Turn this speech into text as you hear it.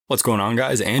What's going on,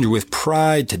 guys? Andrew with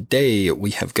Pride. Today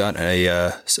we have got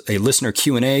a listener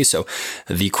Q&A. So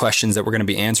the questions that we're going to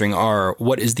be answering are: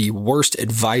 what is the worst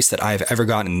advice that I've ever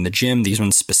gotten in the gym? These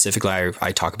ones specifically,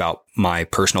 I talk about my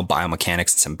personal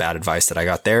biomechanics and some bad advice that I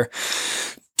got there.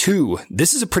 2,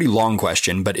 this is a pretty long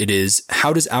question, but it is: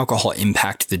 how does alcohol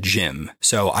impact the gym?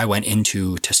 So I went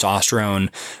into testosterone,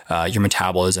 your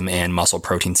metabolism, and muscle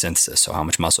protein synthesis. So how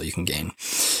much muscle you can gain.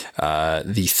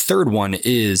 The third one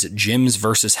is gyms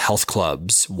versus health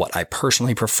clubs. What I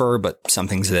personally prefer, but some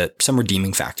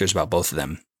redeeming factors about both of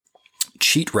them.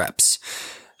 Cheat reps.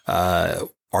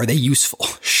 Are they useful?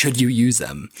 Should you use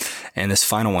them? And this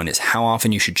final one is how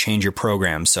often you should change your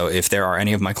program. So if there are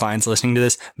any of my clients listening to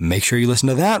this, make sure you listen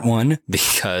to that one,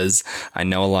 because I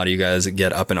know a lot of you guys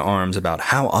get up in arms about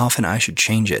how often I should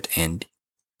change it. And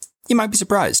you might be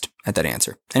surprised at that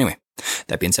answer. Anyway,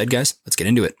 that being said, guys, let's get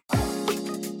into it.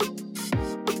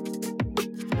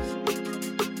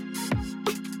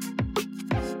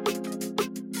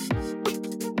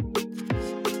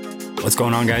 What's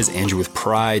going on, guys? Andrew with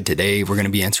Pride. Today, we're going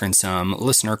to be answering some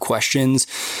listener questions.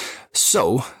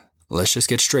 So let's just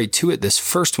get straight to it. This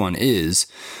first one is: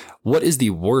 what is the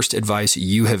worst advice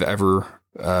you have ever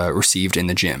received in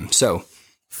the gym? So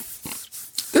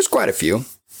there's quite a few,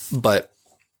 but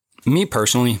me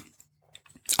personally,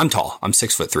 I'm tall. I'm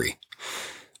 6'3".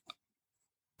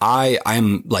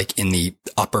 I'm like in the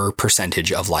upper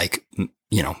percentage of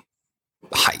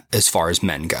height as far as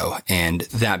men go. And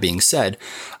that being said,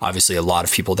 obviously a lot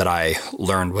of people that I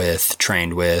learned with,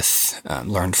 trained with,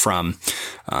 learned from,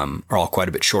 are all quite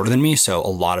a bit shorter than me. So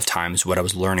a lot of times what I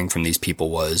was learning from these people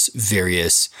was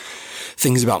various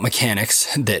things about mechanics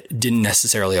that didn't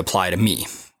necessarily apply to me.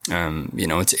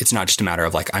 It's not just a matter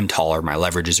of like, I'm taller, my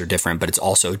leverages are different, but it's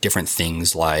also different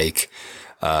things like,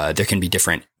 there can be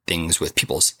different things with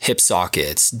people's hip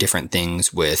sockets, different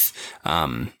things with,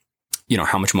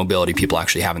 how much mobility people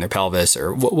actually have in their pelvis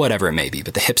or whatever it may be.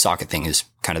 But the hip socket thing is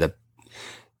kind of the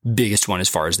biggest one as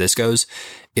far as this goes.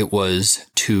 It was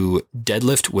to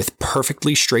deadlift with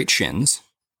perfectly straight shins.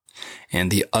 And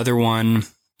the other one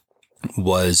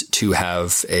was to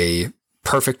have a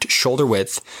perfect shoulder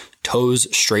width, toes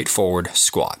straight forward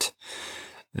squat.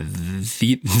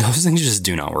 Those things just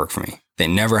do not work for me. They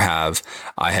never have.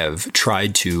 I have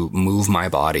tried to move my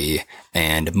body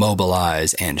and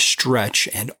mobilize and stretch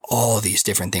and all these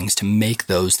different things to make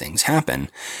those things happen.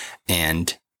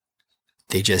 And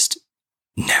they just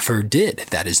never did.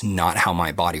 That is not how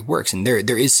my body works. And there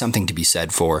is something to be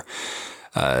said for,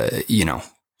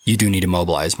 you do need to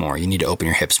mobilize more. You need to open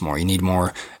your hips more. You need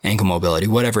more ankle mobility,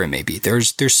 whatever it may be.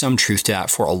 There's some truth to that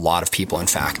for a lot of people, in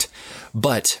fact,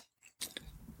 but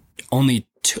only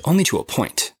to a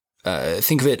point.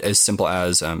 Think of it as simple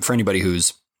as, for anybody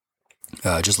who's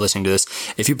just listening to this,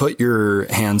 if you put your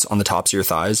hands on the tops of your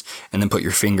thighs and then put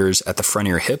your fingers at the front of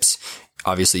your hips,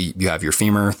 obviously you have your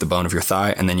femur, the bone of your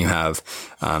thigh, and then you have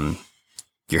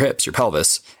your hips, your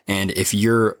pelvis. And if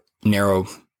you're narrow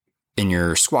in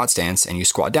your squat stance and you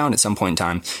squat down at some point in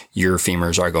time, your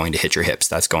femurs are going to hit your hips.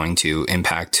 That's going to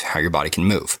impact how your body can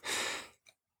move.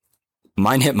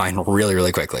 Mine hit mine really,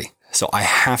 really quickly. So I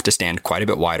have to stand quite a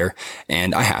bit wider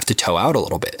and I have to toe out a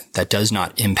little bit. That does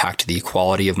not impact the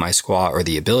quality of my squat or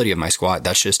the ability of my squat.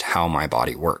 That's just how my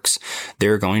body works.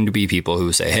 There are going to be people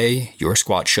who say, hey, your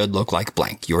squat should look like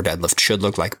blank. Your deadlift should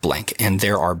look like blank. And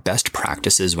there are best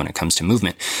practices when it comes to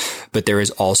movement. But there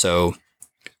is also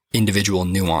individual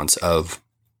nuance of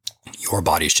your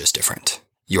body's just different.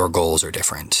 Your goals are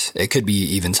different. It could be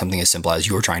even something as simple as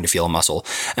you're trying to feel a muscle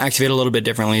activate a little bit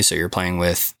differently. So you're playing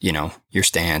with, your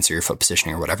stance or your foot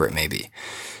positioning or whatever it may be.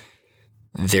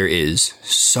 There is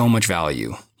so much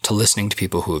value to listening to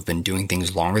people who have been doing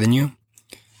things longer than you.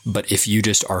 But if you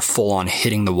just are full on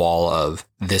hitting the wall of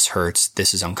this hurts,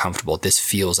 this is uncomfortable, this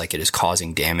feels like it is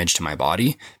causing damage to my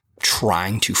body,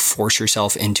 trying to force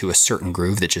yourself into a certain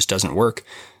groove that just doesn't work,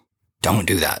 don't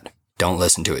do that. Don't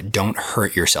listen to it. Don't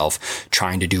hurt yourself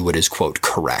trying to do what is, quote,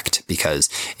 correct. Because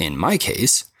in my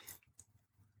case,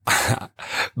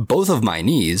 both of my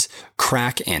knees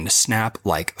crack and snap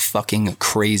like fucking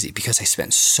crazy because I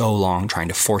spent so long trying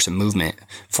to force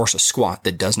a squat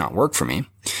that does not work for me,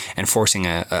 and forcing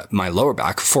my lower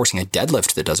back, forcing a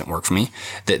deadlift that doesn't work for me,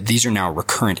 that these are now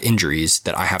recurrent injuries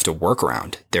that I have to work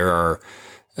around. There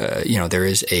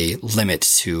is a limit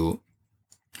to,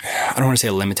 I don't want to say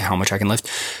a limit to how much I can lift,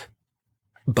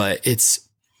 but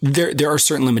there are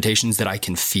certain limitations that I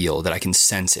can feel, that I can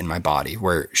sense in my body,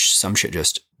 where some shit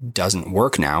just doesn't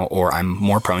work now, or I'm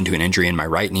more prone to an injury in my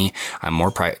right knee. I'm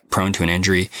more prone to an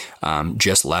injury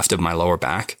just left of my lower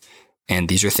back. And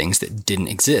these are things that didn't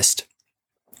exist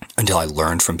until I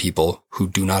learned from people who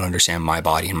do not understand my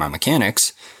body and my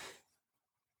mechanics,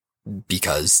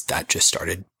 because that just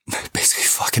started basically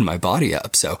fucking my body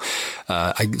up. So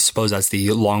I suppose that's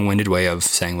the long-winded way of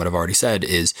saying what I've already said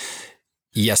is,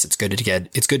 yes, it's good to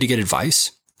get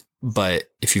advice. But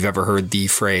if you've ever heard the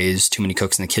phrase, too many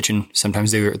cooks in the kitchen,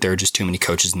 sometimes there are just too many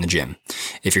coaches in the gym.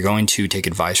 If you're going to take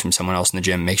advice from someone else in the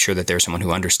gym, make sure that there's someone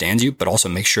who understands you, but also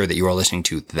make sure that you are listening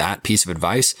to that piece of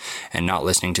advice and not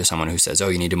listening to someone who says, oh,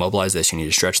 you need to mobilize this, you need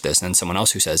to stretch this. And then someone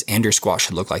else who says, and your squat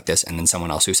should look like this. And then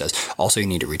someone else who says, also, you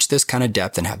need to reach this kind of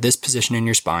depth and have this position in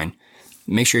your spine.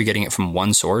 Make sure you're getting it from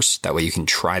one source. That way you can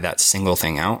try that single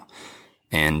thing out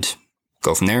and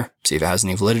go from there, see if it has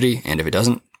any validity. And if it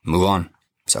doesn't, move on.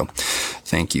 So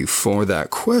thank you for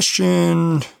that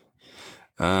question.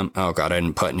 Oh God, I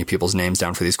didn't put any people's names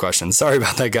down for these questions. Sorry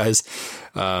about that, guys.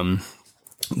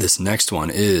 This next one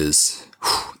is,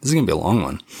 this is going to be a long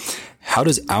one. How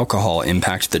does alcohol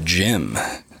impact the gym?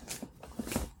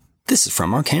 This is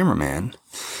from our cameraman.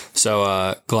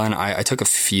 So, Glenn, I took a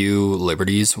few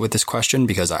liberties with this question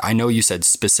because I know you said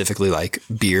specifically like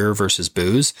beer versus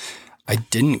booze. I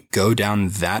didn't go down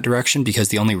that direction because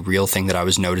the only real thing that I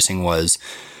was noticing was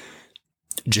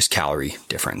just calorie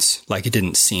difference. Like it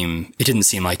didn't seem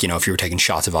like, if you were taking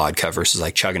shots of vodka versus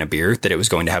like chugging a beer, that it was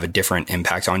going to have a different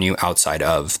impact on you outside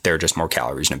of there are just more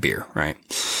calories in a beer, right?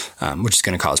 Which is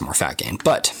going to cause more fat gain.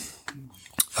 But,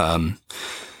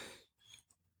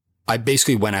 I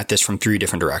basically went at this from three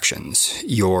different directions.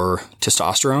 Your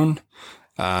testosterone,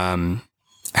 how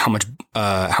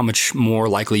much more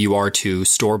likely you are to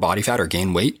store body fat or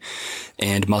gain weight,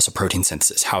 and muscle protein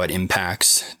synthesis, how it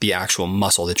impacts the actual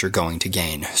muscle that you're going to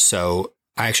gain. So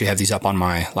I actually have these up on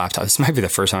my laptop. This might be the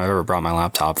first time I've ever brought my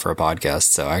laptop for a podcast.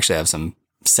 So I actually have some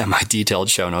semi-detailed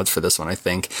show notes for this one, I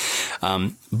think.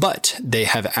 But they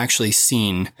have actually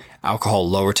seen alcohol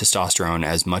lower testosterone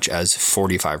as much as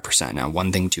 45%. Now,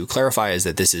 one thing to clarify is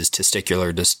that this is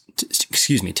testicular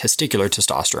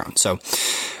testosterone. So,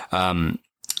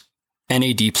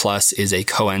 NAD plus is a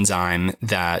coenzyme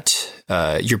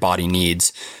that your body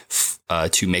needs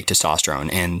to make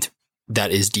testosterone, and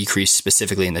that is decreased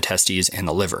specifically in the testes and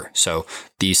the liver. So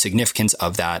the significance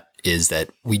of that is that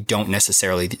we don't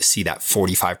necessarily see that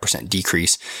 45%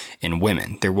 decrease in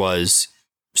women. There was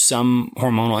some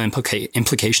hormonal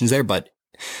implications there, but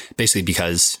basically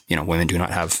because, women do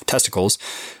not have testicles,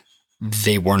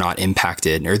 they were not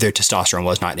impacted, or their testosterone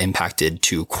was not impacted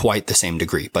to quite the same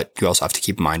degree. But you also have to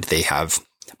keep in mind they have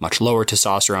much lower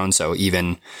testosterone. So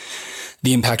even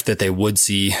the impact that they would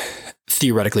see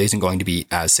theoretically isn't going to be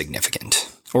as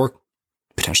significant, or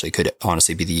potentially could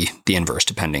honestly be the inverse,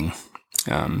 depending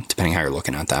how you're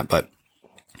looking at that. But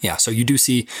yeah, so you do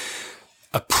see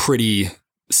a pretty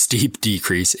steep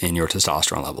decrease in your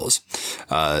testosterone levels.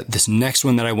 This next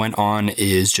one that I went on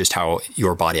is just how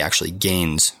your body actually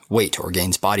gains weight or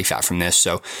gains body fat from this.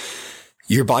 So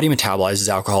your body metabolizes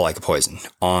alcohol like a poison.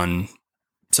 On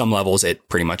some levels, it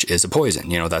pretty much is a poison.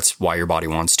 That's why your body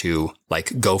wants to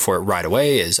go for it right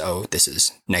away is, oh, this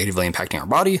is negatively impacting our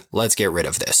body. Let's get rid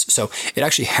of this. So it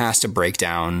actually has to break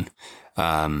down,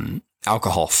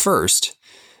 alcohol first,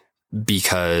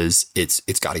 because it's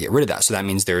got to get rid of that. So that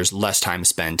means there's less time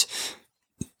spent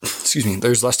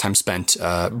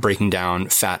breaking down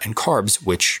fat and carbs,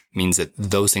 which means that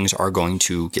those things are going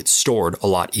to get stored a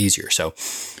lot easier. So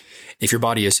if your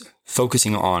body is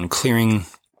focusing on clearing,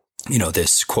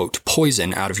 this quote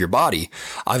poison out of your body,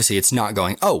 obviously it's not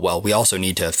going, oh, well, we also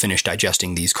need to finish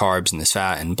digesting these carbs and this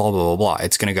fat and blah, blah, blah, blah.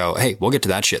 It's going to go, hey, we'll get to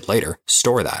that shit later.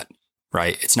 Store that,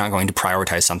 right? It's not going to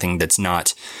prioritize something that's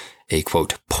not a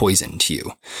quote poison to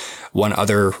you. One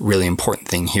other really important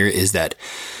thing here is that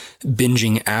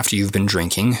binging after you've been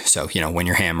drinking. So, when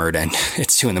you're hammered and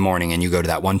it's 2 a.m. and you go to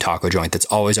that one taco joint that's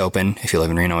always open. If you live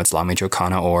in Reno, it's La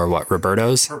Michoacana or what?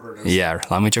 Roberto's? Yeah.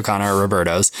 La Michoacana or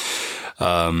Roberto's.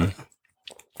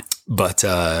 But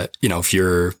if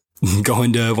you're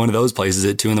going to one of those places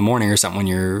at 2 a.m. or something when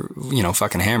you're,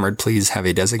 fucking hammered, please have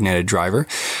a designated driver.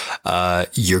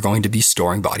 You're going to be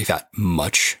storing body fat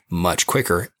much, much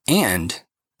quicker. And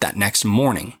that next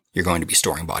morning, you're going to be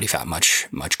storing body fat much,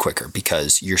 much quicker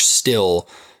because you still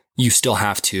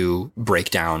have to break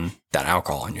down that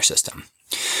alcohol in your system.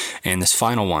 And this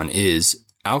final one is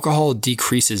alcohol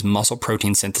decreases muscle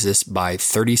protein synthesis by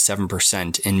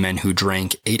 37% in men who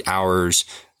drank 8 hours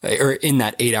or in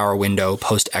that 8-hour window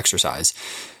post exercise.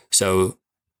 So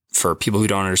for people who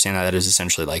don't understand that is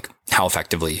essentially how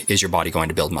effectively is your body going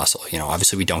to build muscle?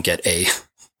 Obviously we don't get a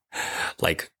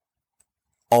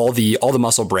all the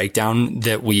muscle breakdown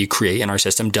that we create in our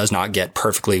system does not get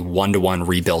perfectly 1-to-1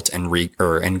 rebuilt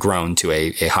and grown to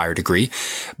a higher degree,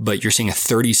 but you're seeing a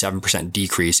 37%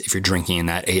 decrease if you're drinking in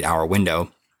that 8-hour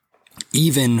window,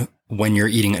 even when you're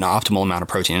eating an optimal amount of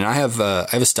protein. And I have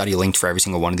a study linked for every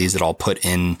single one of these that I'll put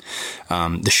in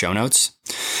the show notes.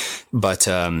 But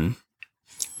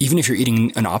even if you're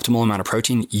eating an optimal amount of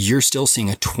protein, you're still seeing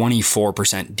a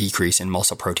 24% decrease in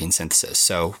muscle protein synthesis.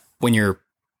 So when you're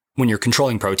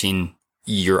controlling protein,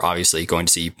 you're obviously going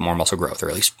to see more muscle growth, or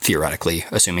at least theoretically,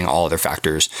 assuming all other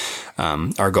factors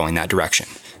are going that direction.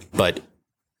 But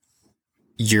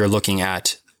you're looking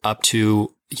at up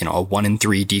to a 1 in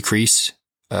 3 decrease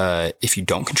if you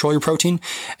don't control your protein,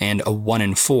 and a 1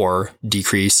 in 4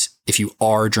 decrease if you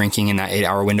are drinking in that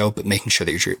 8-hour window, but making sure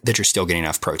that you're still getting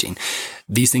enough protein.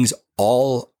 These things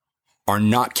all are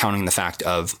not counting the fact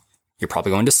of you're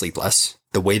probably going to sleep less.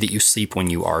 The way that you sleep when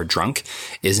you are drunk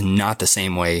is not the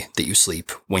same way that you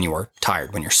sleep when you are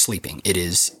tired, when you're sleeping. It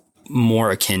is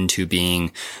more akin to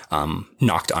being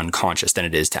knocked unconscious than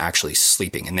it is to actually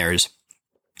sleeping. And there's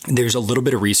a little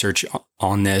bit of research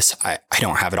on this. I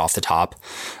don't have it off the top,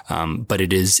 but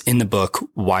it is in the book,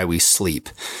 Why We Sleep,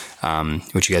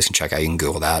 which you guys can check out. You can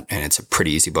Google that, and it's a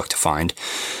pretty easy book to find.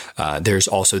 There's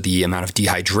also the amount of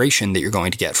dehydration that you're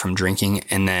going to get from drinking.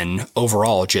 And then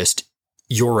overall, just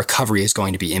your recovery is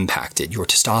going to be impacted. Your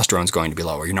testosterone is going to be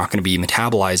lower. You're not going to be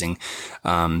metabolizing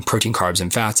protein, carbs,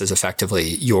 and fats as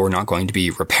effectively. You're not going to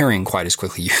be repairing quite as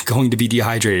quickly. You're going to be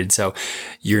dehydrated. So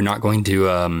you're not going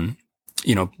to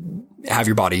have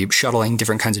your body shuttling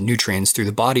different kinds of nutrients through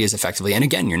the body as effectively. And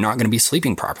again, you're not going to be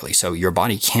sleeping properly. So your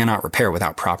body cannot repair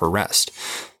without proper rest.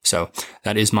 So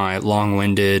that is my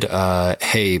long-winded,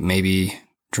 hey, maybe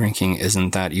drinking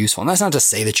isn't that useful. And that's not to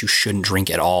say that you shouldn't drink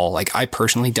at all. Like, I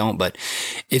personally don't, but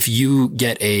if you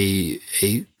get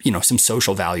some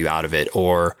social value out of it,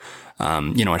 or,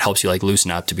 it helps you like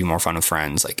loosen up to be more fun with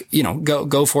friends, like,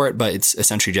 go for it. But it's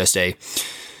essentially just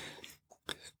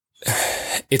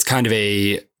it's kind of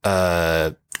a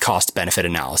cost benefit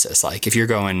analysis. Like, if you're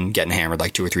getting hammered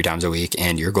like 2 or 3 times a week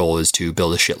and your goal is to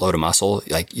build a shitload of muscle,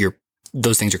 like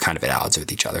those things are kind of at odds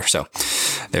with each other. So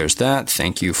there's that.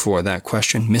 Thank you for that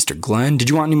question, Mr. Glenn. Did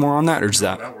you want any more on that, or does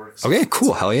that works? Okay,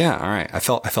 cool. Hell yeah. All right. I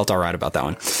felt all right about that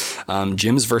one.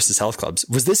 Gyms versus health clubs.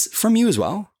 Was this from you as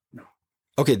well? No.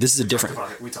 Okay. This is a different.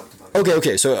 We talked about it.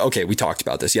 Okay. So, we talked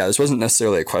about this. Yeah. This wasn't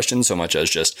necessarily a question so much as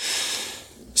just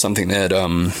something that,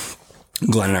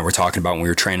 Glenn and I were talking about when we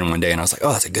were training one day, and I was like,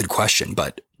 oh, that's a good question.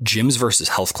 But gyms versus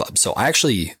health clubs. So I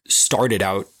actually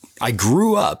I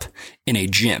grew up in a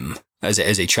gym as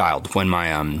a child when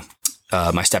my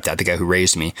stepdad, the guy who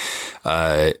raised me,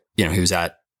 he was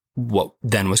at what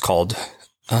then was called,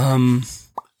 I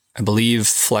believe,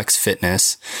 Flex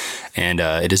Fitness, and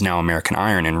it is now American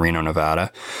Iron in Reno,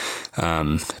 Nevada.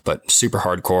 But super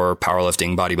hardcore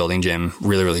powerlifting, bodybuilding gym,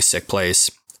 really, really sick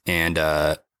place. And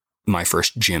my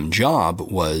first gym job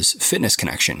was Fitness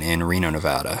Connection in Reno,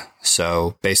 Nevada.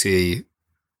 So basically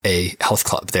a health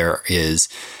club. There is,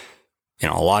 a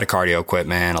lot of cardio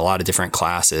equipment, a lot of different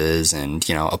classes, and,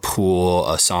 a pool,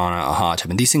 a sauna, a hot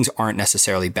tub. And these things aren't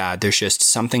necessarily bad. There's just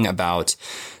something about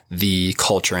the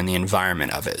culture and the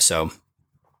environment of it. So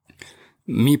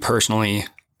me personally,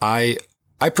 I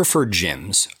prefer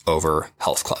gyms over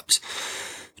health clubs.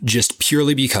 Just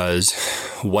purely because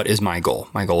what is my goal?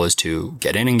 My goal is to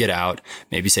get in and get out,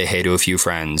 maybe say hey to a few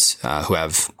friends who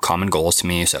have common goals to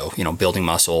me. So, building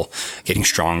muscle, getting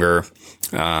stronger.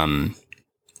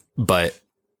 But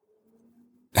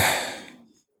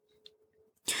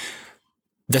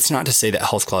that's not to say that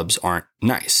health clubs aren't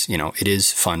nice. It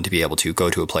is fun to be able to go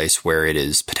to a place where it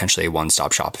is potentially a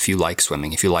one-stop shop. If you like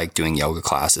swimming, if you like doing yoga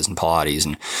classes and Pilates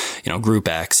and, Group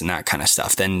X and that kind of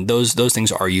stuff, then those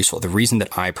things are useful. The reason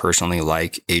that I personally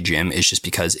like a gym is just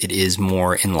because it is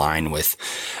more in line with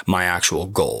my actual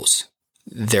goals.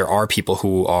 There are people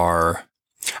who are,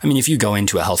 if you go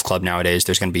into a health club nowadays,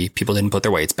 there's going to be people didn't put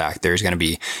their weights back. There's going to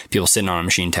be people sitting on a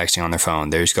machine texting on their phone.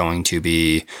 There's going to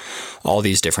be all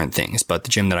these different things. But the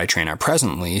gym that I train at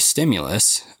presently,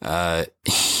 Stimulus,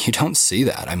 you don't see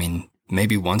that.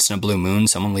 Maybe once in a blue moon,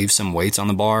 someone leaves some weights on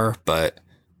the bar, but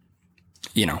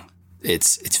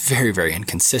it's very, very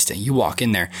inconsistent. You walk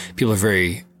in there, people are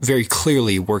very, very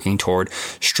clearly working toward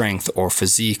strength or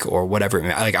physique or whatever.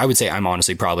 Like, I would say I'm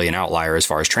honestly probably an outlier as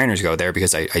far as trainers go there,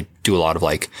 because I do a lot of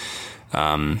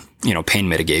pain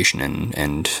mitigation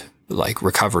and like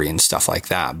recovery and stuff like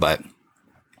that. But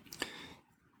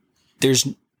there's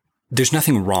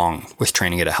nothing wrong with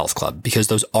training at a health club, because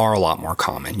those are a lot more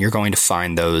common. You're going to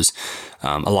find those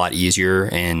a lot easier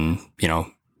in,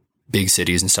 big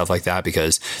cities and stuff like that,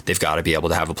 because they've got to be able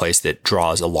to have a place that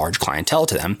draws a large clientele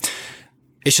to them.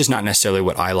 It's just not necessarily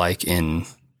what I like in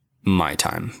my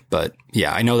time. But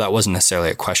yeah, I know that wasn't necessarily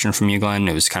a question from you, Glenn.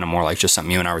 It was kind of more like just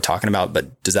something you and I were talking about.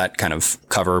 But does that kind of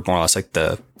cover more or less like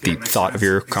the thought of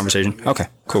your conversation? Okay,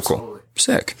 cool.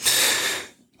 Sick.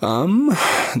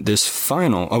 This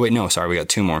final, oh wait, no, sorry. We got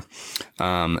two more.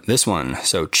 This one.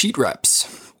 So cheat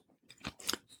reps.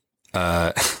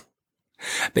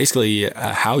 Basically,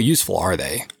 how useful are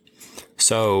they?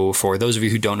 So for those of you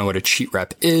who don't know what a cheat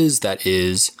rep is, that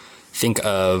is, think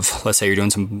of, let's say you're doing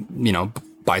some,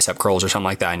 bicep curls or something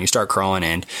like that, and you start curling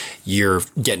and you're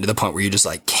getting to the point where you just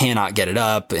like cannot get it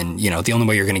up. And, the only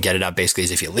way you're going to get it up basically is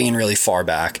if you lean really far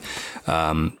back,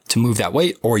 to move that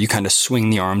weight, or you kind of swing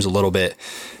the arms a little bit.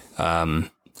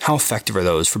 How effective are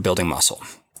those for building muscle?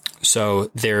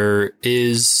 So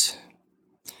there's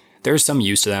some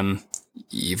use to them.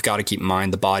 You've got to keep in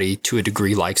mind the body to a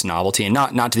degree likes novelty, and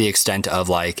not to the extent of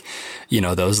like,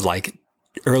 those like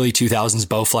early 2000s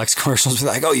Bowflex commercials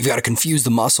like, oh, you've got to confuse the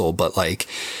muscle. But like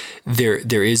there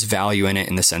is value in it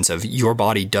in the sense of your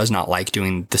body does not like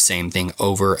doing the same thing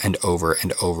over and over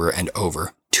and over and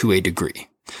over to a degree.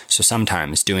 So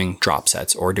sometimes doing drop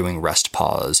sets or doing rest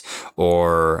pause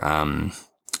or,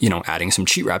 adding some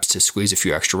cheat reps to squeeze a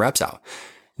few extra reps out.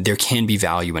 There can be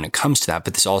value when it comes to that,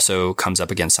 but this also comes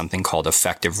up against something called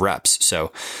effective reps.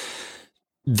 So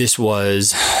this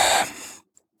was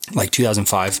like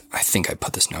 2005. I think I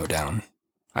put this note down.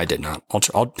 I did not.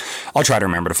 I'll try to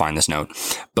remember to find this note.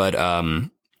 But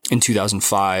in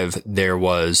 2005, there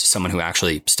was someone who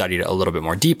actually studied it a little bit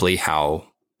more deeply. How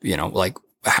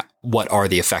what are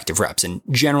the effective reps? And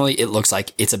generally, it looks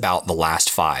like it's about the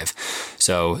last 5.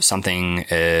 So something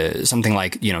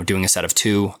like doing a set of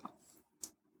 2.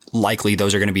 Likely,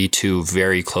 those are going to be 2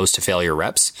 very close to failure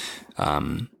reps.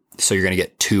 So you're going to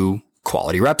get 2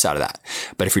 quality reps out of that.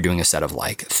 But if you're doing a set of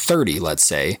like 30, let's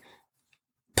say,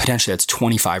 potentially that's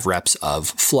 25 reps of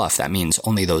fluff. That means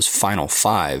only those final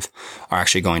 5 are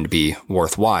actually going to be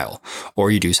worthwhile. Or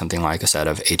you do something like a set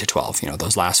of 8 to 12.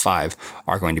 Those last 5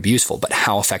 are going to be useful. But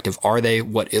how effective are they?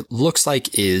 What it looks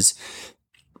like is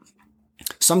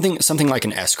something like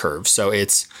an S curve. So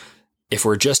if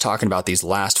we're just talking about these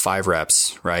last 5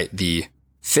 reps, right? The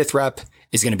 5th rep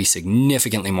is going to be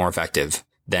significantly more effective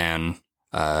than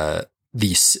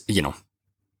the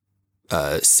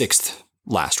 6th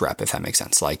last rep, if that makes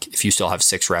sense. Like if you still have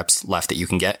 6 reps left that you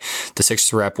can get, the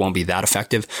 6th rep won't be that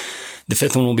effective. The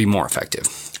 5th one will be more effective.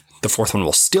 The 4th one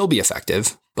will still be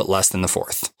effective, but less than the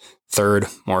 4th. 3rd,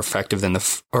 more effective than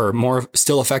more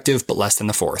still effective, but less than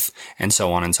the 4th, and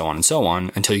so on and so on and so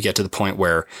on, until you get to the point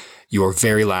where your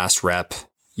very last rep,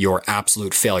 your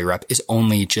absolute failure rep, is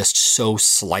only just so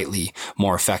slightly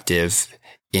more effective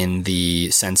in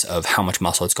the sense of how much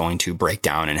muscle it's going to break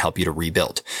down and help you to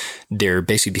rebuild. There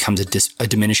basically becomes a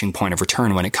diminishing point of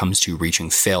return when it comes to reaching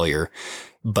failure.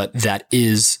 But that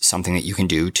is something that you can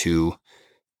do to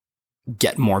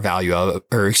get more value out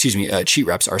of, cheat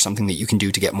reps are something that you can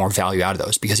do to get more value out of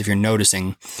those. Because if you're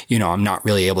noticing, I'm not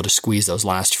really able to squeeze those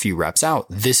last few reps out,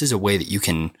 this is a way that you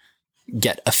can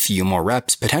get a few more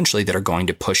reps potentially that are going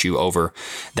to push you over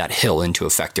that hill into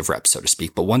effective reps, so to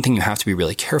speak. But one thing you have to be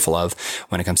really careful of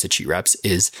when it comes to cheat reps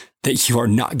is that you are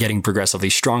not getting progressively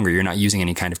stronger. You're not using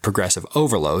any kind of progressive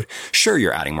overload. Sure,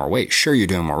 you're adding more weight. Sure, you're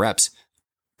doing more reps,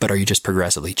 but are you just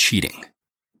progressively cheating?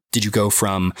 Did you go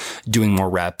from doing more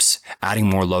reps, adding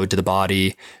more load to the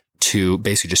body, to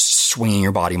basically just swinging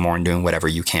your body more and doing whatever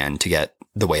you can to get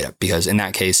the weight up? Because in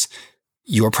that case,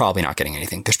 you're probably not getting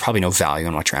anything. There's probably no value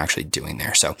in what you're actually doing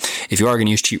there. So if you are going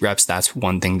to use cheat reps, that's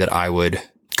one thing that I would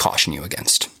caution you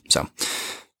against. So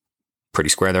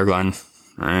pretty square there, Glenn.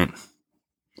 All right.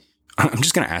 I'm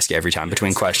just going to ask you every time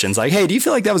between questions, like, hey, do you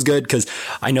feel like that was good? Because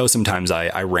I know sometimes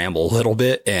I ramble a little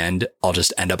bit and I'll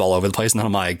just end up all over the place. And then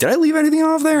I'm like, did I leave anything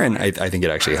off there? And I think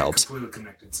it actually helps. Completely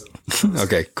connected. So.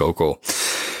 Okay, cool.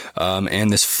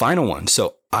 And this final one.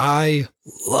 So I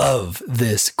love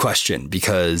this question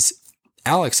because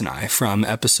Alex and I from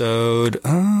episode,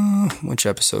 which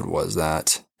episode was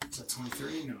that? Is that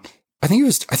 23? No. I think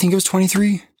it was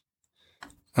 23.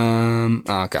 Oh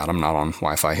God, I'm not on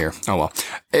Wi-Fi here. Oh well,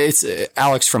 it's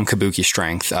Alex from Kabuki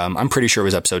Strength. I'm pretty sure it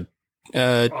was episode.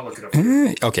 I'll look it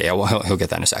up. Okay, yeah, well, he'll get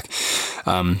that in a sec.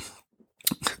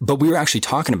 But we were actually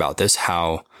talking about this,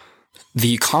 how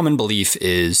the common belief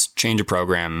is change a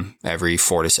program every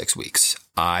 4 to 6 weeks.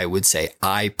 I would say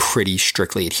I pretty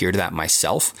strictly adhere to that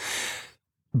myself.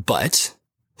 But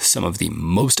some of the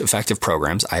most effective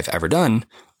programs I've ever done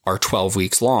are 12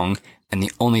 weeks long. And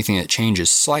the only thing that changes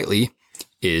slightly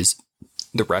is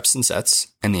the reps and sets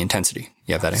and the intensity.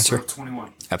 You have that answer? Episode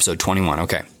 21. Episode 21.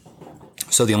 Okay.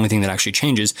 So the only thing that actually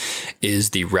changes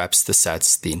is the reps, the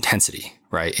sets, the intensity,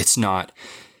 right? It's not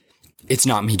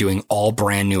me doing all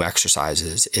brand new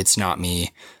exercises. It's not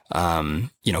me,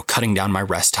 cutting down my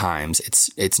rest times.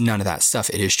 It's none of that stuff.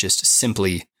 It is just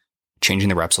simply changing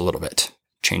the reps a little bit,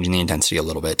 changing the intensity a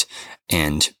little bit,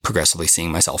 and progressively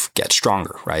seeing myself get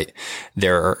stronger, right?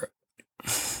 There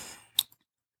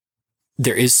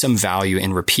is some value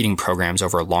in repeating programs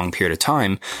over a long period of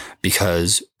time,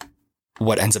 because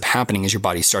what ends up happening is your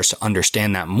body starts to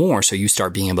understand that more. So you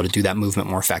start being able to do that movement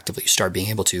more effectively. You start being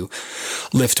able to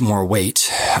lift more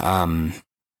weight,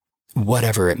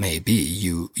 whatever it may be.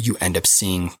 You end up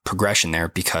seeing progression there,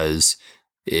 because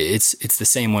it's the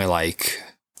same way,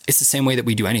 it's the same way that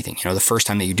we do anything. The first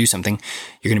time that you do something,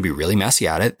 you're going to be really messy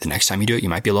at it. The next time you do it, you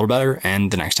might be a little better. And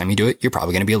the next time you do it, you're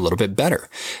probably going to be a little bit better.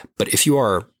 But if you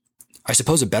are, I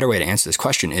suppose a better way to answer this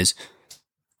question is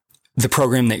the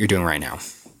program that you're doing right now.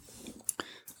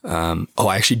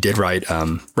 I actually did write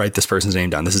this person's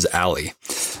name down. This is Allie.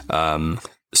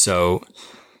 So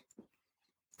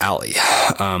Allie,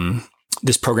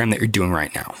 this program that you're doing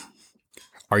right now,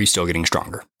 are you still getting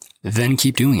stronger? Then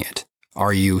keep doing it.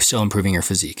 Are you still improving your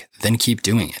physique? Then keep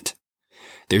doing it.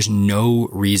 There's no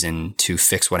reason to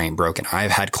fix what ain't broken.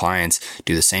 I've had clients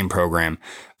do the same program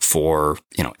for,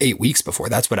 8 weeks before.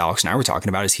 That's what Alex and I were talking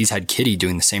about, is he's had Kitty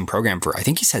doing the same program for, I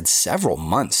think he said several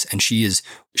months. And she is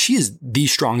the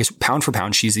strongest, pound for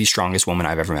pound. She's the strongest woman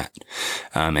I've ever met.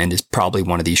 And is probably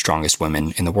one of the strongest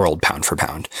women in the world, pound for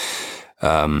pound.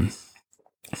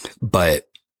 But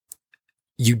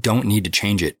you don't need to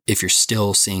change it if you're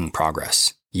still seeing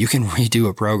progress. You can redo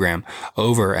a program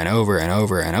over and over and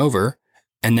over and over.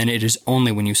 And then it is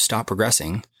only when you stop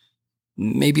progressing,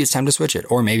 maybe it's time to switch it,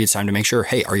 or maybe it's time to make sure,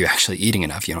 hey, are you actually eating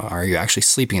enough? Are you actually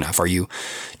sleeping enough? Do you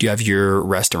have your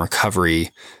rest and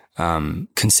recovery,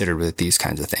 considered with these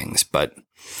kinds of things? But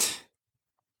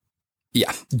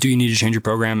yeah, do you need to change your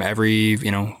program every,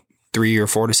 3 or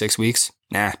 4 to 6 weeks?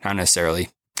 Nah, not necessarily.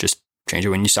 Just change it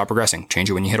when you stop progressing.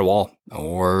 Change it when you hit a wall,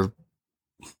 or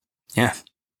yeah.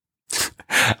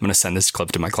 I'm going to send this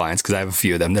clip to my clients, because I have a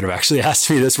few of them that have actually asked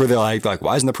me this, where they're like,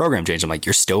 why isn't the program changed? I'm like,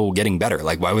 you're still getting better.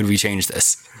 Why would we change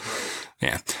this?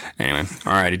 Yeah. Anyway.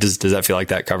 All righty. Does that feel like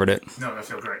that covered it? No, that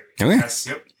feels great. Okay. Yes.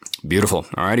 Yep. Beautiful.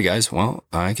 All righty, guys. Well,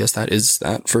 I guess that is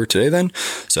that for today then.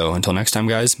 So until next time,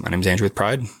 guys, my name is Andrew with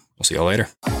Pride. We'll see you all later.